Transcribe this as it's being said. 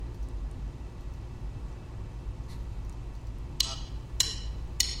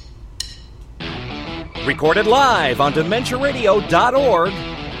Recorded live on DementiaRadio.org,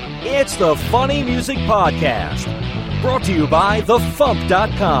 it's the Funny Music Podcast. Brought to you by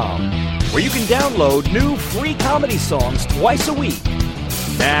FuMP.com, where you can download new free comedy songs twice a week.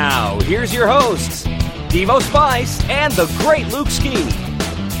 Now, here's your hosts, Devo Spice and the great Luke Ski.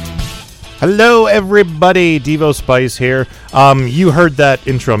 Hello, everybody. Devo Spice here. You heard that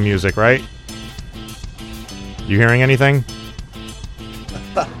intro music, right? You hearing anything?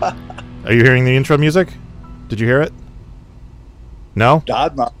 Are you hearing the intro music? Did you hear it? No?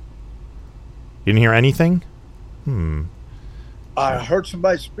 God, no. You didn't hear anything? I heard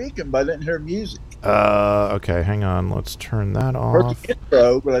somebody speaking, but I didn't hear music. Okay, hang on. Let's turn that off. I heard the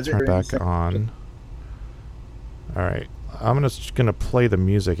intro, but I didn't Turn hear back anything. on. All right. I'm just gonna play the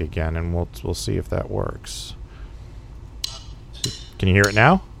music again, and we'll see if that works. Can you hear it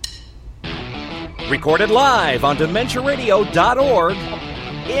now? Recorded live on DementiaRadio.org,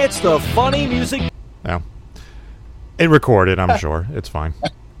 it's the Funny Music. No. It recorded, I'm sure. It's fine. I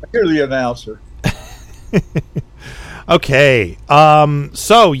hear the announcer. Okay.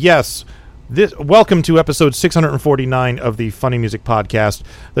 So, yes. Welcome to episode 649 of the Funny Music Podcast.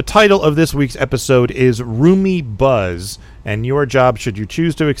 The title of this week's episode is Roomy Buzz, and your job, should you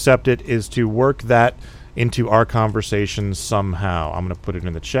choose to accept it, is to work that into our conversation somehow. I'm going to put it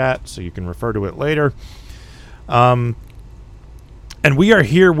in the chat so you can refer to it later. And we are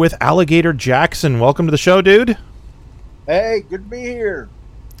here with Alligator Jackson. Welcome to the show, dude. Hey, good to be here.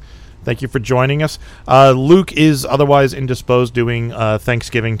 Thank you for joining us. Luke is otherwise indisposed doing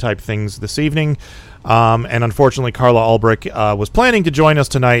Thanksgiving-type things this evening. And unfortunately, Carla Ulbrich was planning to join us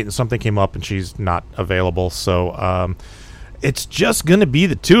tonight, and something came up, and she's not available. So it's just going to be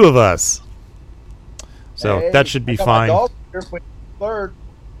the two of us. So Hey, that should be I got fine. My dog here if we need a third.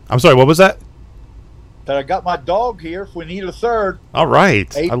 I'm sorry, what was that? That I got my dog here if we need a third. All right.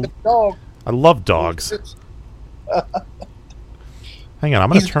 Dog. I love dogs. Hang on, I'm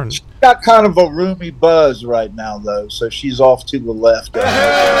going to turn... She's got kind of a roomy buzz right now, though, so she's off to the left. I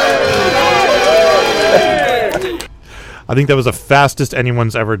think that was the fastest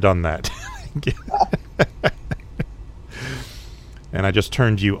anyone's ever done that. And I just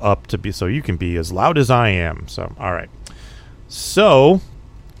turned you up to be so you can be as loud as I am. So, all right. So,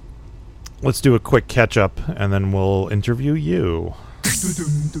 let's do a quick catch-up, and then we'll interview you.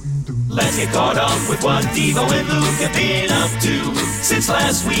 Let's get caught up with what Devo and Luke have been up to since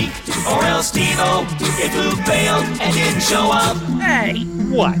last week. Or else Devo, if Luke bailed and didn't show up. Hey,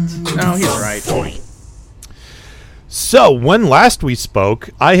 what? Oh, he's right. So, when last we spoke,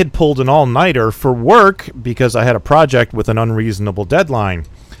 I had pulled an all-nighter for work because I had a project with an unreasonable deadline.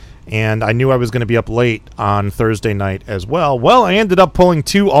 And I knew I was going to be up late on Thursday night as well. Well, I ended up pulling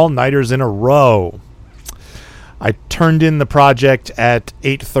 2 all-nighters in a row. I turned in the project at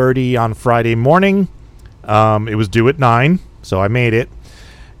 8:30 on Friday morning. It was due at 9, so I made it.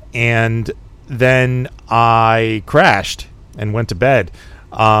 And then I crashed and went to bed.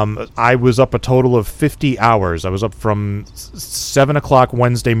 I was up a total of 50 hours. I was up from 7 o'clock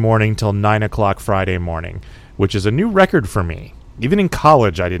Wednesday morning till 9 o'clock Friday morning, which is a new record for me. Even in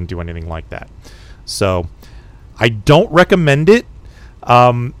college, I didn't do anything like that. So I don't recommend it.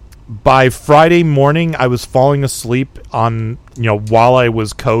 By Friday morning, I was falling asleep on, while I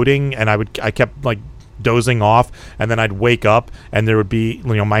was coding, and I kept like dozing off, and then I'd wake up, and there would be,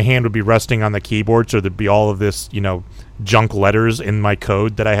 my hand would be resting on the keyboard, so there'd be all of this, junk letters in my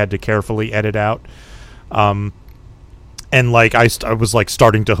code that I had to carefully edit out. And like I was like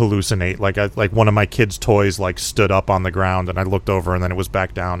starting to hallucinate, like one of my kids' toys like stood up on the ground, and I looked over, and then it was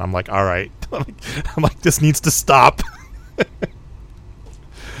back down. I'm like, all right, I'm like, this needs to stop.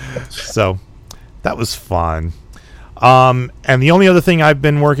 So that was fun. And the only other thing I've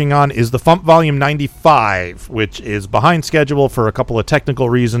been working on is the FuMP Volume 95, which is behind schedule for a couple of technical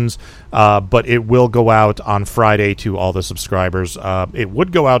reasons, but it will go out on Friday to all the subscribers. It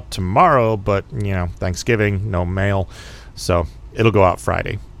would go out tomorrow, but, Thanksgiving, no mail, so it'll go out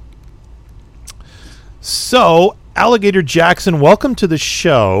Friday. So, Alligator Jackson, welcome to the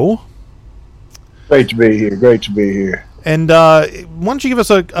show. Great to be here. And why don't you give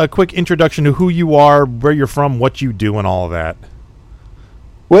us a quick introduction to who you are, where you're from, what you do, and all of that?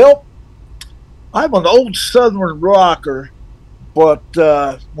 Well, I'm an old Southern rocker, but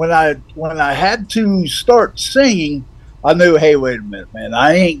when I had to start singing, I knew, hey, wait a minute, man,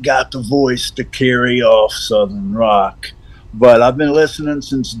 I ain't got the voice to carry off Southern rock. But I've been listening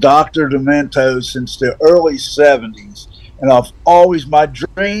since Dr. Demento, since the early 70s, and I've always, my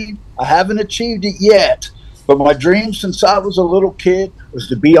dream, I haven't achieved it yet, but my dream since I was a little kid was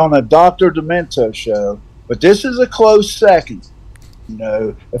to be on a Dr. Demento show. But this is a close second.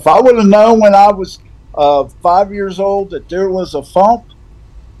 If I would have known when I was 5 years old that there was a FuMP,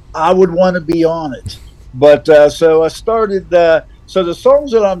 I would want to be on it. But so I started. So the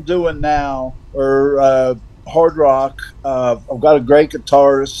songs that I'm doing now are hard rock. I've got a great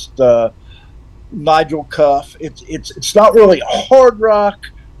guitarist, Nigel Cuff. It's not really hard rock,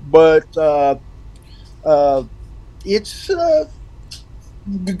 but it's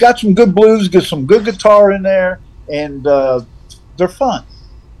got some good blues, got some good guitar in there, and they're fun.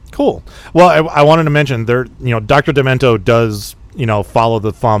 Cool. Well, I wanted to mention there. Dr. Demento does follow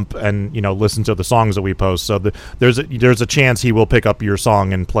the FuMP and listen to the songs that we post. So there's a chance he will pick up your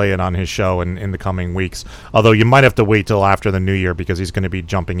song and play it on his show in the coming weeks. Although you might have to wait till after the new year because he's going to be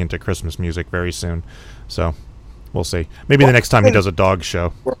jumping into Christmas music very soon. So we'll see. Maybe the next time he does a dog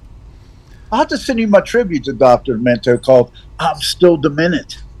show. I'll have to send you my tribute to Dr. Demento called "I'm Still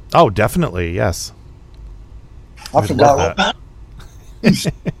Demented." Oh, definitely, yes. I forgot all about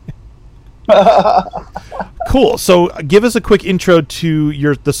it. Cool. So give us a quick intro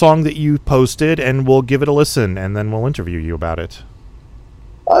to the song that you posted, and we'll give it a listen, and then we'll interview you about it.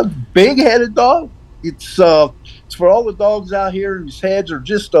 A big-headed dog. It's for all the dogs out here whose heads are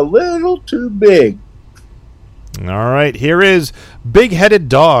just a little too big. All right, here is Big-Headed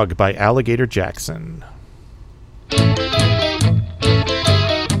Dog by Alligator Jackson.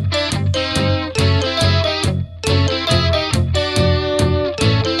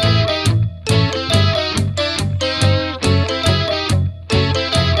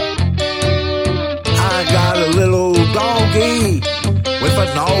 With a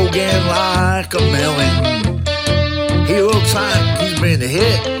noggin like a melon. He looks like he's been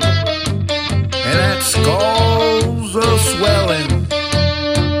hit, and that skull's a swelling.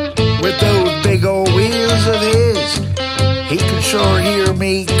 With those big old ears of his, he can sure hear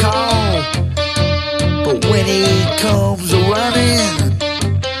me call. But when he comes a-running,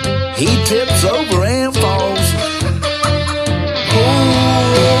 he tips over and falls. Oh,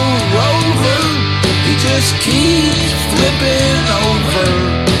 Rover, he just keeps flipping over.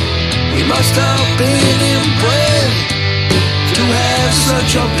 He must have been inbred to have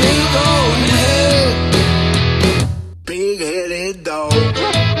such a big old head. Big-headed dog.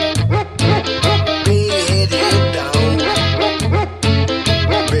 Big-headed dog.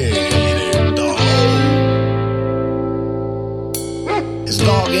 Big-headed dog. His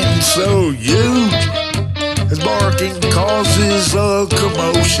noggin so huge, his barking causes a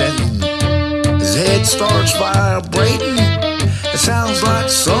commotion. His head starts vibrating. It sounds like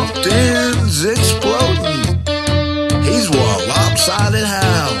something's exploding. He's one lopsided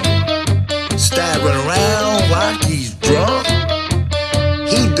hound, staggering around like he's drunk.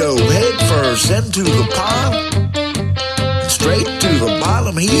 He dove headfirst into the pile, and straight to the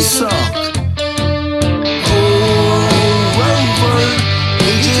bottom he sunk. Oh, Rover,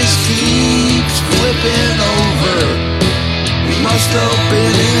 he just keeps flipping over. He must have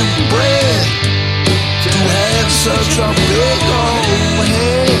been inbred to have such a big old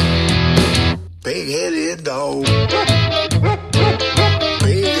head. Big-headed dog.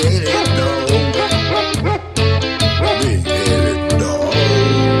 Big-headed dog. Big-headed dog.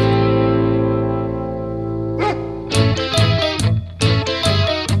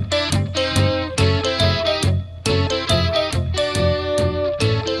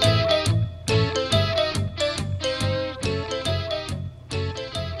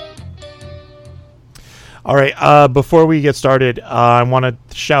 All right, before we get started, I want to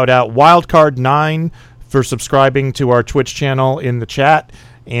shout out Wildcard9 for subscribing to our Twitch channel in the chat,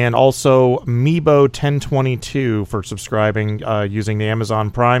 and also Meebo1022 for subscribing using the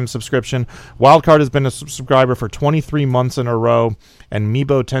Amazon Prime subscription. Wildcard has been a subscriber for 23 months in a row, and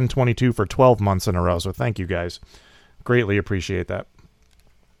Meebo1022 for 12 months in a row, so thank you guys. Greatly appreciate that.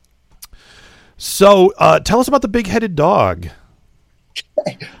 So, tell us about the big-headed dog.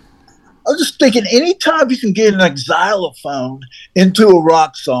 I was just thinking, anytime you can get an xylophone into a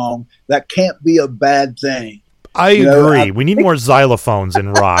rock song, that can't be a bad thing. I agree. We need more xylophones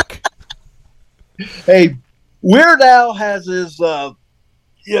in rock. Hey, Weird Al has his, whatever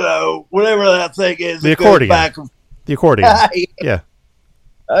that thing is. The accordion. The accordion. Yeah.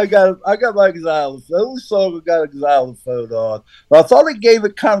 I got my xylophone. The only song I got a xylophone on. But I thought it gave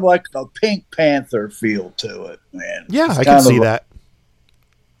it kind of like a Pink Panther feel to it, man. Yeah, it's I can see that.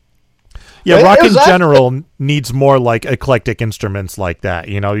 Yeah, rock in general needs more like eclectic instruments like that.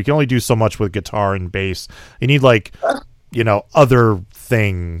 You can only do so much with guitar and bass. You need other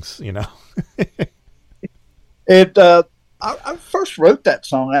things. I first wrote that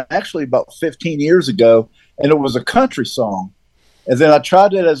song actually about 15 years ago, and it was a country song. And then I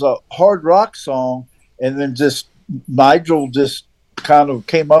tried it as a hard rock song, and then Nigel just kind of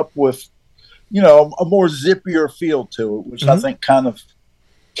came up with a more zippier feel to it, which I think kind of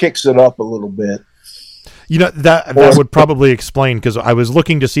kicks it up a little bit. That would probably explain, because I was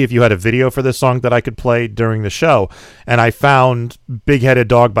looking to see if you had a video for this song that I could play during the show, and I found "Big Headed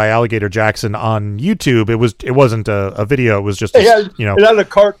Dog" by Alligator Jackson on YouTube. It wasn't a video; it was just the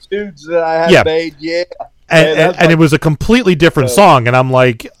cartoons that I had made. Yeah, and it was a completely different song, and I'm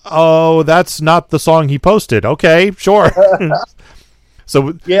like, oh, that's not the song he posted. Okay, sure.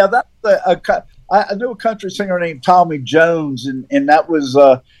 So yeah, I knew a country singer named Tommy Jones, and that was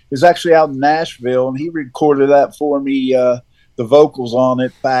actually out in Nashville, and he recorded that for me, the vocals on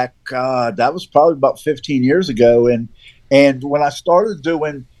it back. That was probably about 15 years ago, and when I started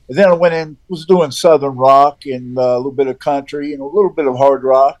doing, then I went in, was doing Southern rock and a little bit of country and a little bit of hard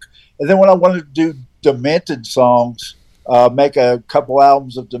rock, and then when I wanted to do Demented songs, make a couple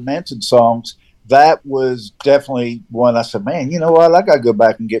albums of Demented songs, that was definitely one I said, man, you know what, I got to go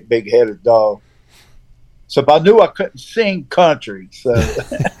back and get Big Headed Dog. So I knew I couldn't sing country, so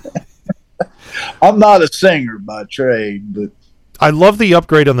I'm not a singer by trade. But I love the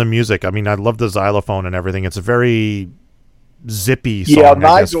upgrade on the music. I mean, I love the xylophone and everything. It's a very zippy song. Yeah,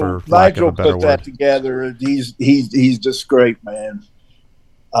 I guess, for lack of a better put word. that together. He's just great, man.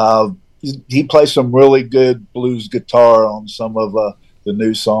 He plays some really good blues guitar on some of the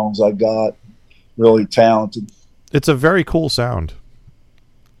new songs I got. Really talented. It's a very cool sound.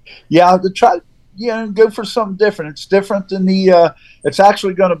 Yeah, to try. Yeah, go for something different. It's different than it's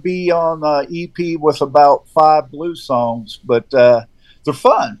actually going to be on EP with about 5 blues songs, but they're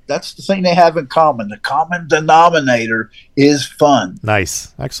fun. That's the thing they have in common. The common denominator is fun.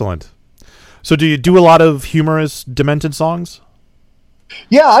 Nice. Excellent. So do you do a lot of humorous Demented songs?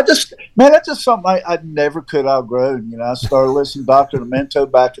 Yeah, that's just something I never could outgrow. I started listening to Dr. Demento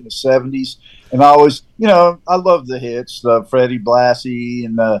back in the 70s, and I always, I love the hits, the Freddie Blassie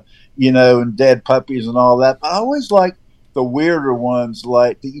and and Dead Puppies and all that. But I always like the weirder ones,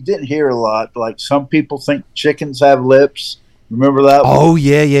 like that you didn't hear a lot. Like Some People Think Chickens Have Lips. Remember that one? Oh,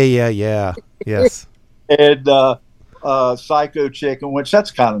 yeah. Yes. And Psycho Chicken, which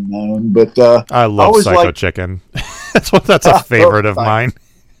that's kind of known. But I love Psycho Chicken. That's a favorite of mine.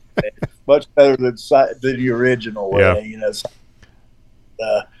 Much better than the original way,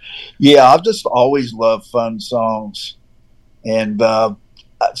 Yeah. I've just always loved fun songs. And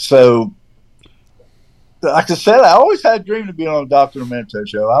so, like I said, I always had a dream to be on a Dr. Demento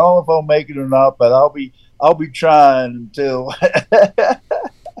show. I don't know if I'll make it or not, but I'll be trying until.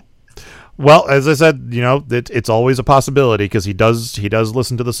 Well, as I said, it's always a possibility, because he does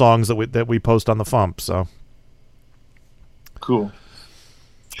listen to the songs that we post on the FuMP. So cool.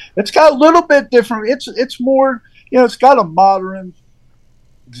 It's got a little bit different. It's more, it's got a modern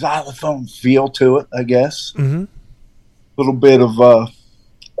xylophone feel to it, I guess. Mm-hmm. A little bit of.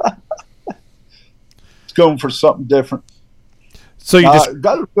 It's going for something different. So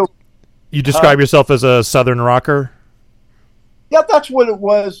you describe yourself as a Southern rocker? Yeah, that's what it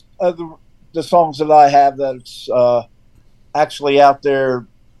was. The songs that I have that's actually out there.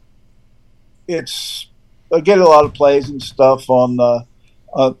 I get a lot of plays and stuff on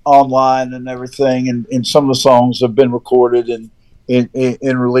online and everything, and some of the songs have been recorded and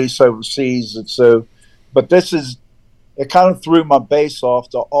released overseas. And so, but it kind of threw my bass off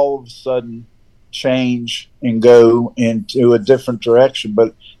to all of a sudden change and go into a different direction,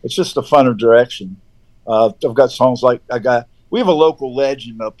 but it's just a funner direction. I've got songs like we have a local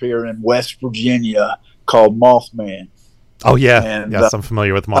legend up here in West Virginia called Mothman. Oh yeah, and, yes, I'm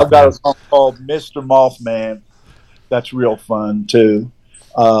familiar with Mothman. I've got a song called Mr. Mothman. That's real fun too.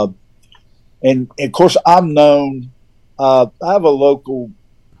 And of course I'm known, I have a local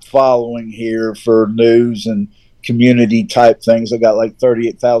following here for news and community type things. I got like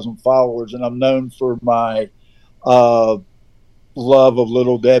 38,000 followers, and I'm known for my love of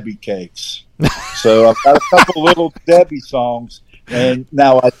Little Debbie cakes. So I've got a couple Little Debbie songs, and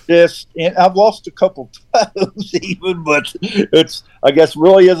now I've lost a couple toes even, but I guess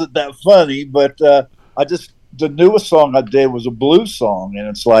really isn't that funny. But the newest song I did was a blues song, and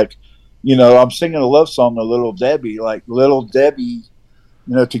it's like, I'm singing a love song to Little Debbie, like Little Debbie,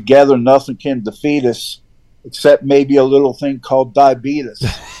 together nothing can defeat us except maybe a little thing called diabetes.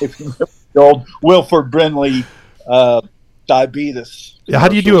 If you remember the old Wilford Brimley diabetes. Yeah, how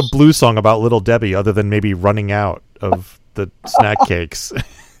do you do a blues song about Little Debbie other than maybe running out of the snack cakes?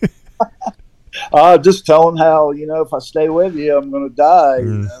 Just telling how, if I stay with you, I'm going to die.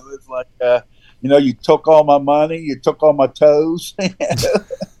 It's like, you took all my money, you took all my toes,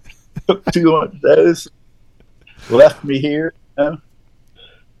 took 200 toes, left me here.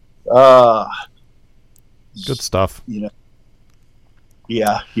 Good stuff. Yeah.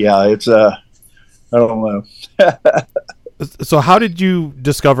 It's I don't know. So how did you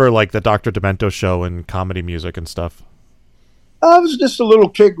discover like the Dr. Demento show and comedy music and stuff? I was just a little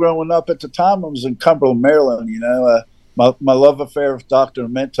kid growing up. At the time, I was in Cumberland, Maryland. My love affair with Dr.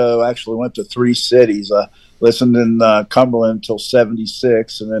 Demento actually went to 3 cities. I listened in Cumberland until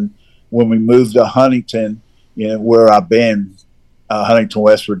 '76, and then when we moved to Huntington, where I've been, Huntington,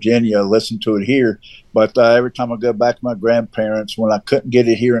 West Virginia, I listened to it here. But every time I go back to my grandparents, when I couldn't get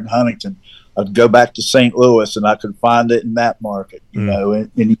it here in Huntington, I'd go back to St. Louis, and I could find it in that market, in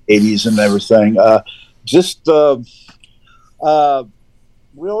the 80s and everything.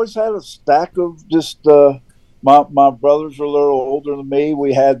 We always had a stack of just my brothers were a little older than me.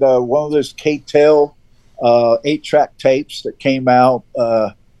 We had one of those K-Tel 8-track tapes that came out.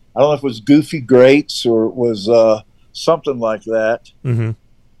 I don't know if it was Goofy Greats or it was something like that. Mm-hmm.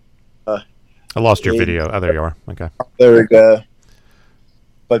 I lost your video. Oh, there you are. Okay. There we go.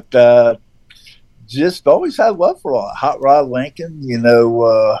 But just always had love for Hot Rod Lincoln,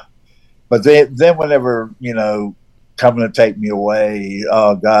 but then whenever, Coming to Take Me Away,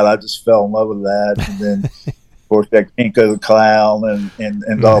 oh God, I just fell in love with that. And then of course that Kinko the Clown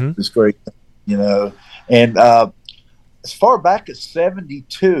and all this great, and as far back as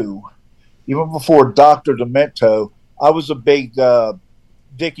 '72, even before Dr. Demento, I was a big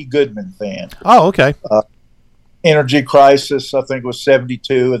Dickie Goodman fan. Oh, okay. Energy Crisis, I think, was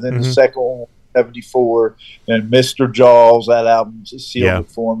 '72, and then the second one was '74, and Mr. Jaws, that album just sealed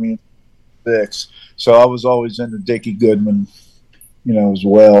it for me in '6. So I was always into Dickie Goodman, as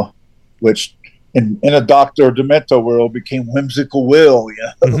well, which in a Dr. Demento world became Whimsical Will,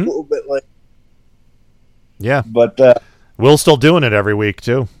 a little bit like. Yeah. But Will's still doing it every week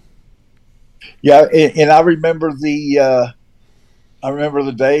too. Yeah, and I remember the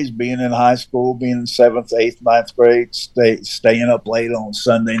days being in high school, being in 7th, 8th, 9th grade, staying up late on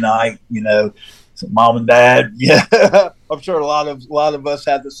Sunday night, mom and dad. Yeah, I'm sure a lot of us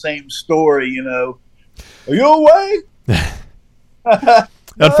had the same story. Are you awake?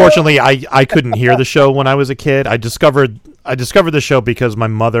 Unfortunately, I couldn't hear the show when I was a kid. I discovered the show because my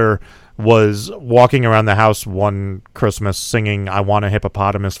mother was walking around the house one Christmas singing "I Want a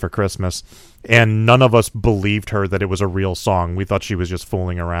Hippopotamus for Christmas," and none of us believed her that it was a real song. We thought she was just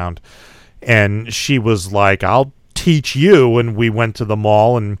fooling around. And she was like, "I'll teach you." And we went to the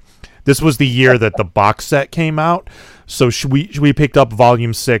mall, and this was the year that the box set came out. So we picked up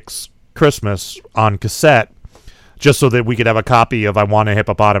Volume 6 Christmas on cassette just so that we could have a copy of "I Want a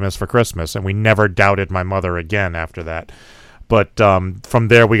Hippopotamus for Christmas." And we never doubted my mother again after that. But from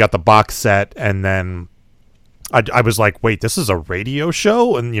there, we got the box set, and then I was like, wait, this is a radio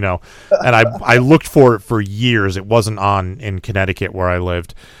show? And, and I looked for it for years. It wasn't on in Connecticut where I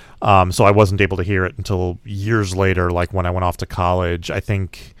lived. So I wasn't able to hear it until years later, like when I went off to college. I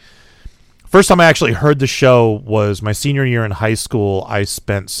think first time I actually heard the show was my senior year in high school. I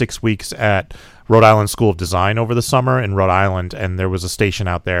spent 6 weeks at Rhode Island School of Design over the summer in Rhode Island, and there was a station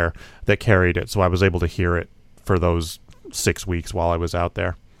out there that carried it. So I was able to hear it for those 6 weeks while I was out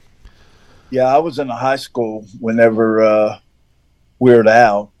there. Yeah, I was in high school whenever Weird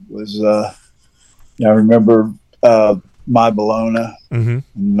Al was. I remember My Bologna,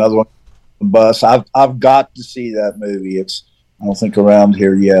 another one, the Bus. I've got to see that movie. It's I don't think around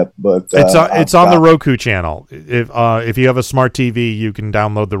here yet, but it's on the Roku channel. If you have a smart TV, you can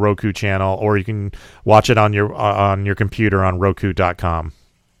download the Roku channel, or you can watch it on your computer on Roku.com.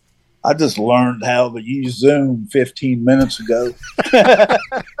 I just learned how to use Zoom 15 minutes ago.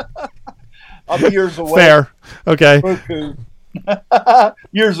 I'm years away. Fair. Okay. Roku.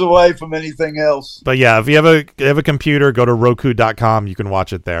 Years away from anything else. But yeah, if you have a computer, go to Roku.com. You can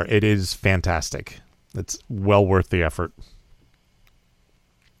watch it there. It is fantastic. It's well worth the effort.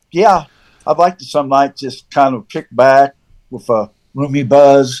 Yeah, I'd like to some night just kind of kick back with a roomy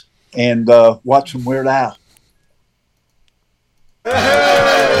buzz and watch some Weird Al.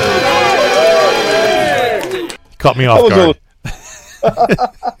 Caught me off guard.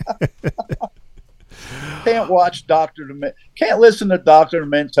 Can't watch Dr. Demento. Can't listen to Dr.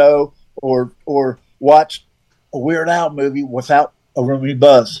 Demento or watch a Weird Al movie without a roomy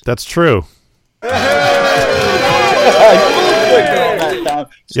buzz. That's true.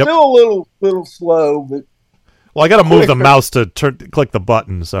 Still a little slow, but well, I got to move the mouse to click the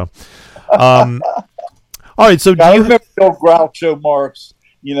button. So, all right. So, I remember old Groucho Marx.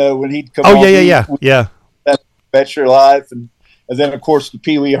 When he'd come. Oh yeah. Bet Your Life, and then of course the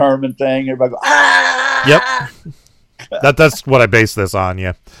Pee Wee Herman thing. Everybody go, ah! Yep. That's what I base this on.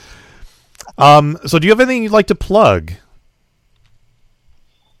 Yeah. So, do you have anything you'd like to plug?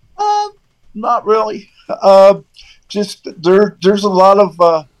 Not really. Just there's a lot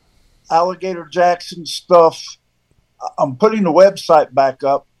of Alligator Jackson stuff. I'm putting the website back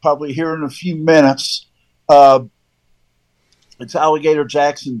up probably here in a few minutes. It's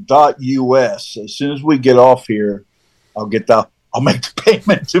alligatorjackson.us. As soon as we get off here, I'll make the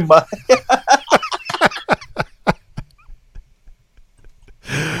payment to my.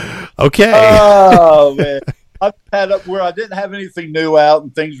 Okay. Oh man, I've had up where I didn't have anything new out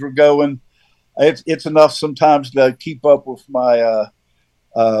and things were going. It's enough sometimes to keep up with my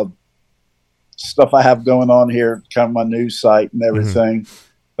stuff I have going on here, kind of my news site and everything.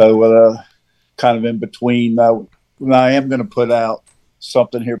 So kind of in between. I am going to put out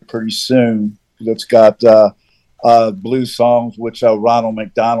something here pretty soon that's got blues songs, which Ronald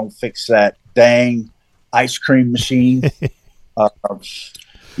McDonald fixed that dang ice cream machine.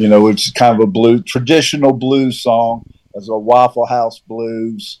 Which is kind of a traditional blues song. As a Waffle House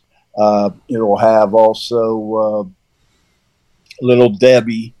blues. It'll have also Little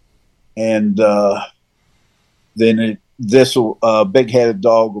Debbie, and then this Big Headed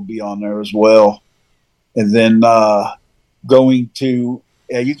Dog will be on there as well. And then going to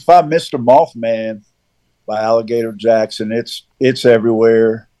you can find Mr. Mothman by Alligator Jackson. It's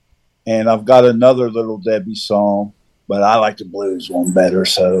everywhere. And I've got another Little Debbie song, but I like the blues one better.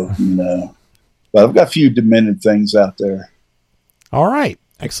 So but I've got a few demented things out there. All right.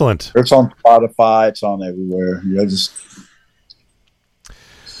 Excellent. It's on Spotify. It's on everywhere.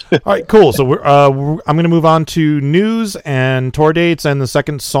 All right, cool. So I'm going to move on to news and tour dates and the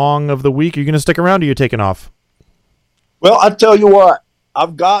second song of the week. Are you going to stick around or are you taking off? Well, I tell you what,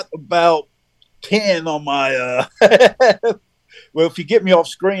 I've got about 10 on my well, if you get me off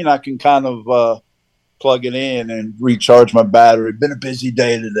screen, I can kind of plug it in and recharge my battery. Been a busy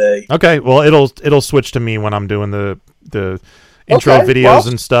day today. Okay, well, it'll switch to me when I'm doing the intro videos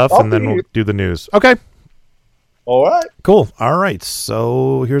and stuff, and then we'll do the news. Okay. All right. Cool. All right.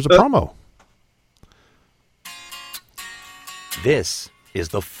 So here's a promo. This is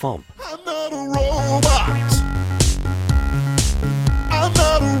the FuMP. I'm not a robot. I'm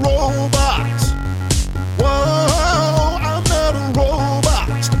not a robot. Whoa, I'm not a robot.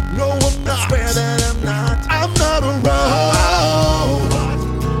 No, I'm not. I swear that I'm not. I'm not a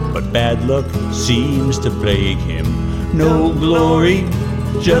robot. But bad luck seems to plague him. No glory,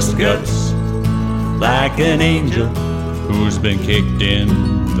 just guts. Like an angel who's been kicked in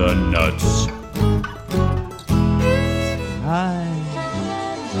the nuts. I'm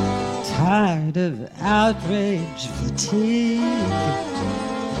tired of outrage fatigue.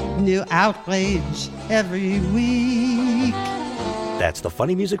 New outrage every week. That's the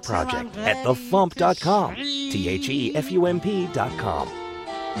Funny Music Project at thefump.com. THEFUMP.com.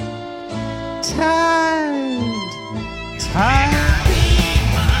 Tired.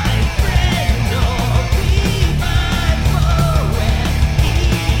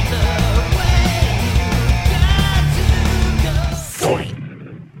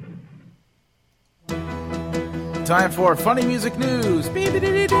 Time for funny music news.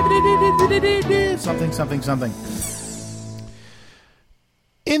 Something.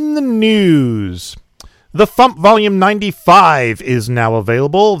 In the news, the FuMP Volume 95 is now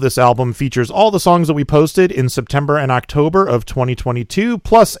available. This album features all the songs that we posted in September and October of 2022,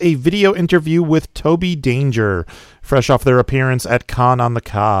 plus a video interview with Toby Danger, fresh off their appearance at Con on the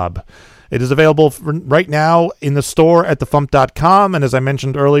Cob. It is available right now in the store at thefump.com, and as I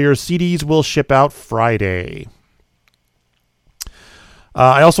mentioned earlier, CDs will ship out Friday.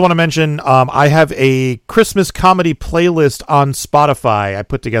 I also want to mention I have a Christmas comedy playlist on Spotify I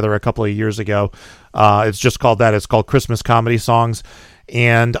put together a couple of years ago. It's just called that. It's called Christmas Comedy Songs.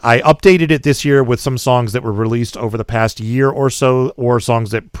 And I updated it this year with some songs that were released over the past year or so, or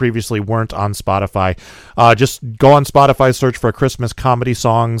songs that previously weren't on Spotify. Just go on Spotify, search for Christmas Comedy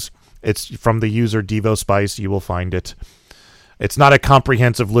Songs. It's from the user Devo Spice. You will find it. It's not a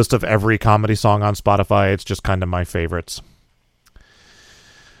comprehensive list of every comedy song on Spotify. It's just kind of my favorites.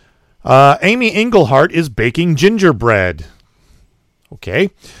 Amy Engelhardt is baking gingerbread.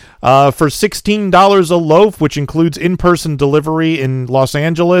 Okay. For $16 a loaf, which includes in-person delivery in Los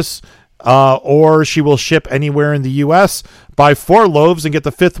Angeles, or she will ship anywhere in the U.S. Buy 4 loaves and get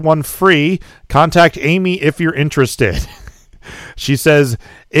the 5th one free. Contact Amy if you're interested. She says,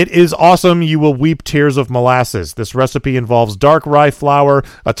 "It is awesome. You will weep tears of molasses. This recipe involves dark rye flour,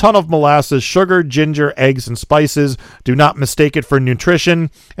 a ton of molasses, sugar, ginger, eggs, and spices. Do not mistake it for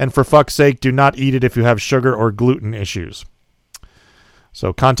nutrition. And for fuck's sake, do not eat it if you have sugar or gluten issues."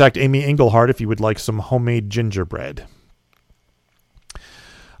 So contact Amy Engelhardt if you would like some homemade gingerbread.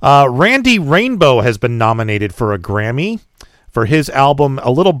 Randy Rainbow has been nominated for a Grammy for his album A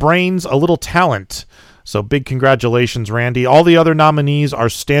Little Brains, A Little Talent. So big congratulations, Randy. All the other nominees are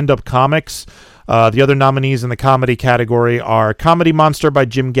stand-up comics. The other nominees in the comedy category are Comedy Monster by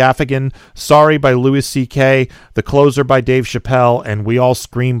Jim Gaffigan, Sorry by Louis C.K., The Closer by Dave Chappelle, and We All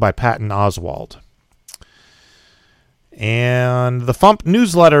Scream by Patton Oswalt. And the FuMP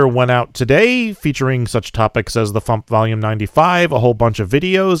Newsletter went out today, featuring such topics as the FuMP Volume 95, a whole bunch of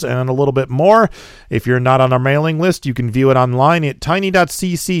videos, and a little bit more. If you're not on our mailing list, you can view it online at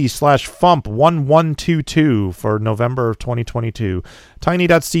tiny.cc/FuMP1122 for November of 2022.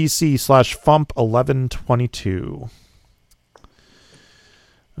 tiny.cc/FuMP1122.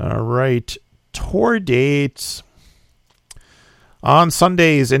 All right, tour dates. On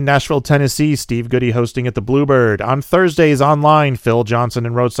Sundays in Nashville, Tennessee, Steve Goody hosting at the Bluebird. On Thursdays online, Phil Johnson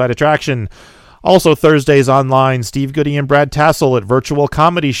and Roadside Attraction. Also Thursdays online, Steve Goody and Brad Tassel at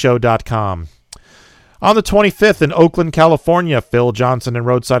virtualcomedyshow.com. On the 25th in Oakland, California, Phil Johnson and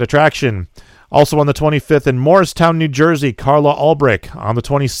Roadside Attraction. Also on the 25th in Morristown, New Jersey, Carla Ulbrich. On the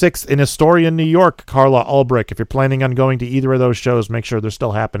 26th in Astoria, New York, Carla Ulbrich. If you're planning on going to either of those shows, make sure they're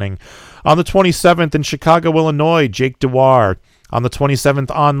still happening. On the 27th in Chicago, Illinois, Jake Dewar. On the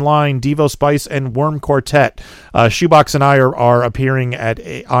 27th online, Devo Spice and Worm Quartet. Shoebox and I are appearing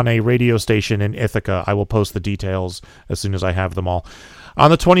on a radio station in Ithaca. I will post the details as soon as I have them all.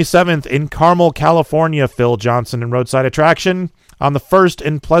 On the 27th in Carmel, California, Phil Johnson and Roadside Attraction. On the 1st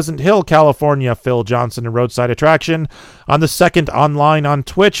in Pleasant Hill, California, Phil Johnson and Roadside Attraction. On the 2nd online on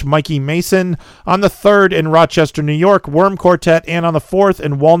Twitch, Mikey Mason. On the 3rd in Rochester, New York, Worm Quartet. And on the 4th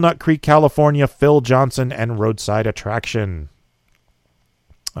in Walnut Creek, California, Phil Johnson and Roadside Attraction.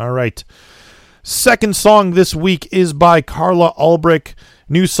 All right. Second song this week is by Carla Ulbrich.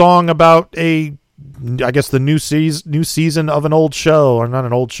 New song about the new season of an old show. Or not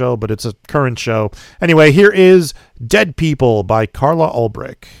an old show, but it's a current show. Anyway, here is Dead People by Carla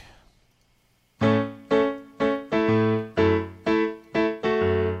Ulbrich.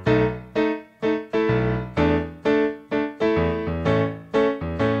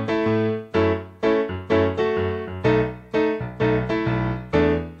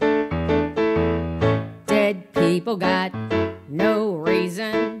 People got no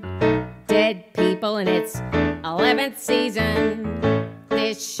reason. Dead people in its 11th season.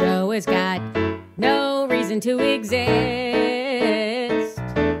 This show has got no reason to exist.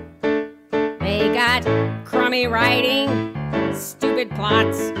 They got crummy writing, stupid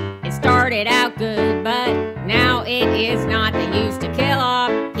plots. It started out good, but now it is not. They used to kill off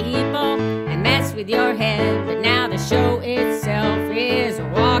people and mess with your head, but now the show itself is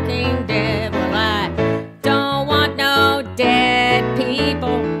Walking Dead. Well, I don't want no dead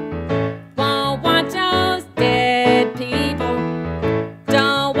people. Won't want those dead people.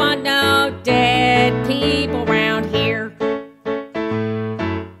 Don't want no dead people round here.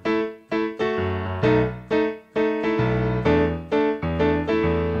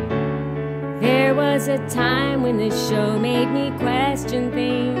 There was a time when this show made me question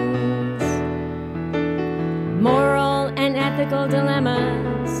things. Moral and ethical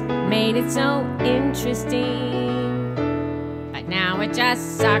dilemmas made it so interesting. But now it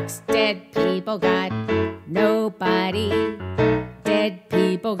just sucks. Dead people got nobody. Dead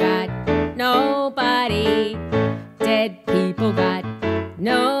people got nobody. Dead people got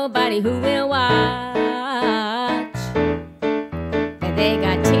nobody who will watch. And they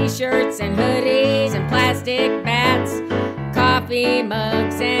got t-shirts and hoodies and plastic bats, coffee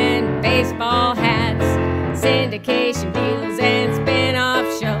mugs and baseball hats, syndication deals and spin-off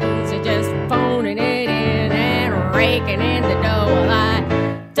shows are just phoning it in and raking in the dough. Well, I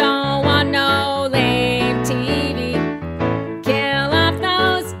don't want no lame TV. Kill off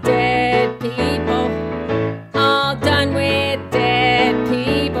those dead people. All done with dead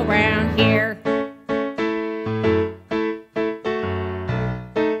people round here.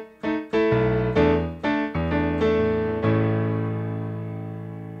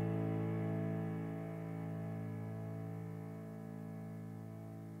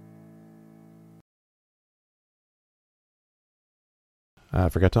 I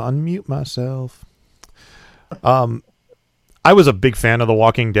forgot to unmute myself. I was a big fan of The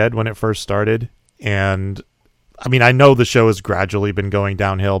Walking Dead when it first started, and I mean, I know the show has gradually been going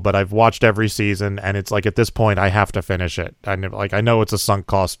downhill, but I've watched every season, and it's like at this point I have to finish it. I know it's a sunk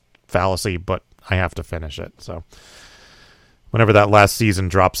cost fallacy, but I have to finish it. So whenever that last season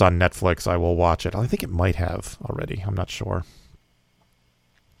drops on Netflix, I will watch it. I think it might have already. I'm not sure.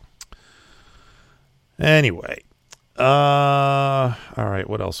 Anyway. All right,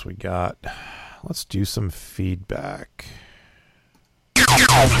 what else we got? Let's do some feedback.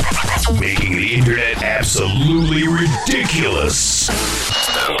 Making the internet absolutely ridiculous.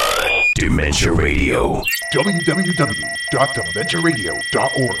 Do Dementia Radio.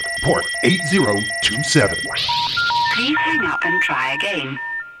 www.dementiaradio.org. Port 8027. Please hang up and try again.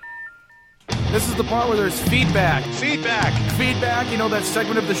 This is the part where there's feedback. Feedback. You know that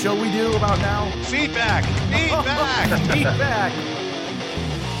segment of the show we do about now? Feedback. Feedback.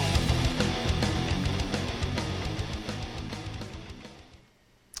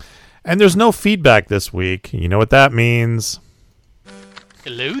 And there's no feedback this week. You know what that means.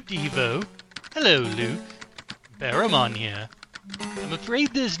 Hello, Devo. Hello, Luke. Barramon here. I'm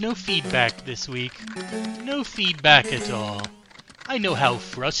afraid there's no feedback this week. No feedback at all. I know how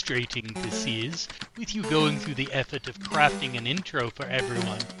frustrating this is, with you going through the effort of crafting an intro for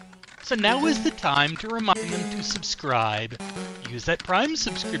everyone. So now is the time to remind them to subscribe. Use that Prime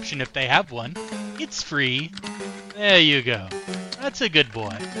subscription if they have one. It's free. There you go. That's a good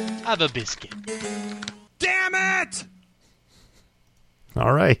boy. Have a biscuit. Damn it!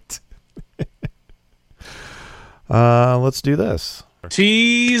 All right. Let's do this.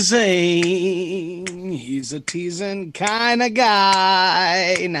 Teasing. He's a teasing kind of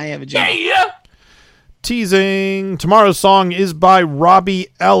guy. Now you have a job. Yeah. Teasing. Tomorrow's song is by Robbie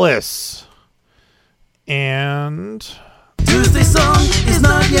Ellis. And Tuesday's song is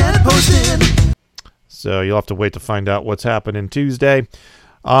not yet posted. So you'll have to wait to find out what's happening Tuesday.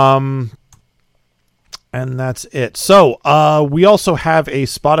 And that's it. So we also have a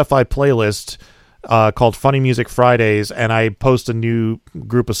Spotify playlist called Funny Music Fridays, and I post a new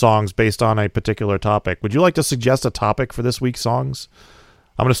group of songs based on a particular topic. Would you like to suggest a topic for this week's songs?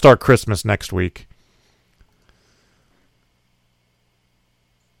 I'm going to start Christmas next week.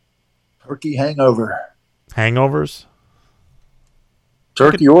 Turkey hangover. Hangovers?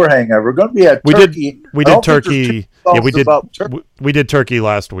 Turkey or hangover. We're going to be at turkey. We did turkey. Yeah, we did turkey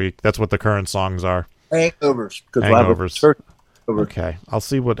last week. That's what the current songs are. Hangovers. Hangovers. Okay, I'll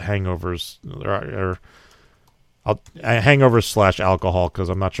see what hangovers are. Hangovers / alcohol, because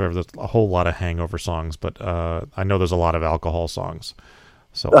I'm not sure if there's a whole lot of hangover songs, but I know there's a lot of alcohol songs.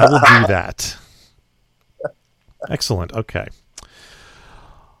 So I will do that. Excellent. Okay.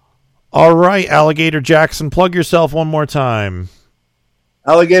 All right, Alligator Jackson, plug yourself one more time.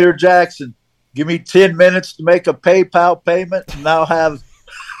 Alligator Jackson, give me 10 minutes to make a PayPal payment, and I'll have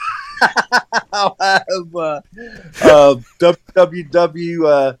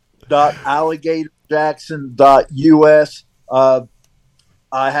www.alligatorjackson.us.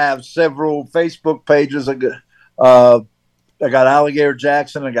 I have several Facebook pages. I got Alligator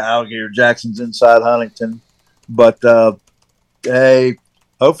Jackson. I got Alligator Jackson's Inside Huntington. But hey,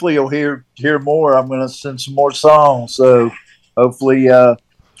 hopefully you'll hear more. I'm going to send some more songs. So hopefully they're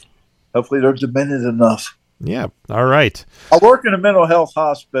demented enough. Yeah. All right. I work in a mental health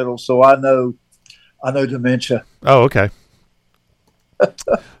hospital, so I know dementia. Oh, okay.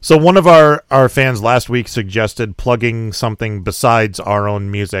 So one of our fans last week suggested plugging something besides our own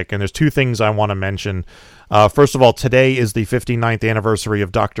music, and there's two things I want to mention. First of all, today is the 59th anniversary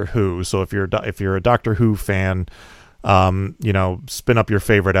of Doctor Who. So if you're a Doctor Who fan, spin up your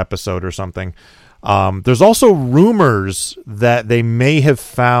favorite episode or something. There's also rumors that they may have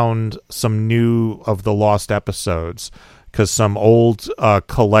found some new of the lost episodes, because some old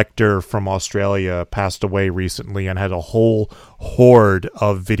collector from Australia passed away recently and had a whole horde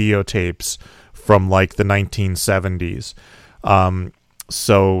of videotapes from like the 1970s.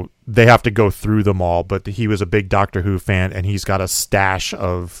 So they have to go through them all, but he was a big Doctor Who fan, and he's got a stash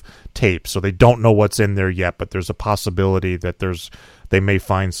of tapes. So they don't know what's in there yet, but there's a possibility that they may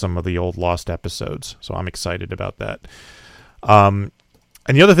find some of the old lost episodes. So I'm excited about that. And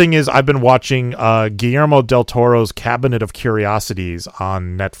the other thing is, I've been watching Guillermo del Toro's Cabinet of Curiosities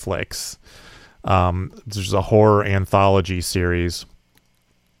on Netflix. There's a horror anthology series,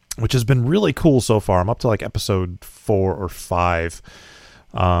 which has been really cool so far. I'm up to like episode 4 or 5,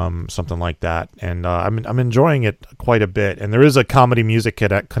 something like that. And I'm enjoying it quite a bit. And there is a comedy music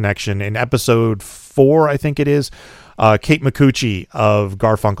connection. In episode 4, I think it is, Kate Micucci of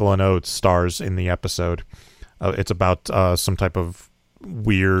Garfunkel and Oates stars in the episode. It's about some type of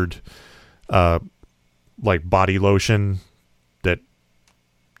weird like body lotion that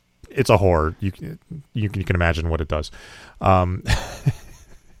it's a horror. You can imagine what it does. But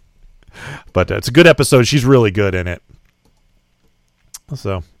it's a good episode. She's really good in it.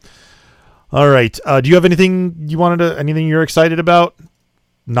 So, all right. Do you have anything anything you're excited about?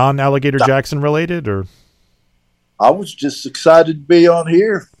 Non-Alligator Jackson related, or? I was just excited to be on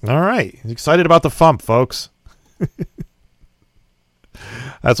here. All right. Excited about the FuMP, folks.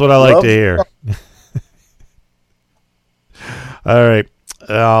 That's what I like to hear. All right.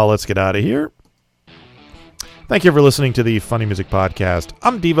 Let's get out of here. Thank you for listening to the Funny Music Podcast.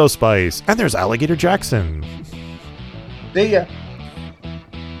 I'm Devo Spice, and there's Alligator Jackson. See ya.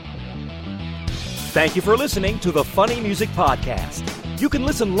 Thank you for listening to the Funny Music Podcast. You can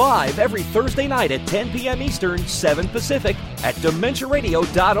listen live every Thursday night at 10 p.m. Eastern, 7 Pacific at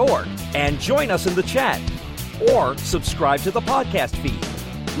DementiaRadio.org and join us in the chat. Or subscribe to the podcast feed.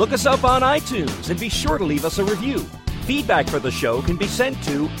 Look us up on iTunes and be sure to leave us a review. Feedback for the show can be sent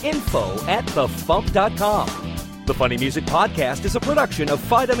to info@thefump.com. The Funny Music Podcast is a production of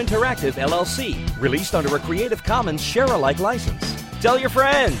FIDM Interactive, LLC, released under a Creative Commons share-alike license. Tell your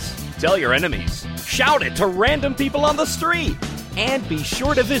friends. Tell your enemies. Shout it to random people on the street. And be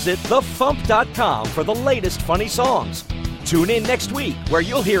sure to visit thefump.com for the latest funny songs. Tune in next week where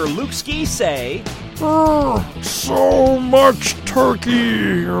you'll hear Luke Ski say, So much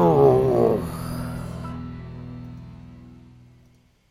turkey.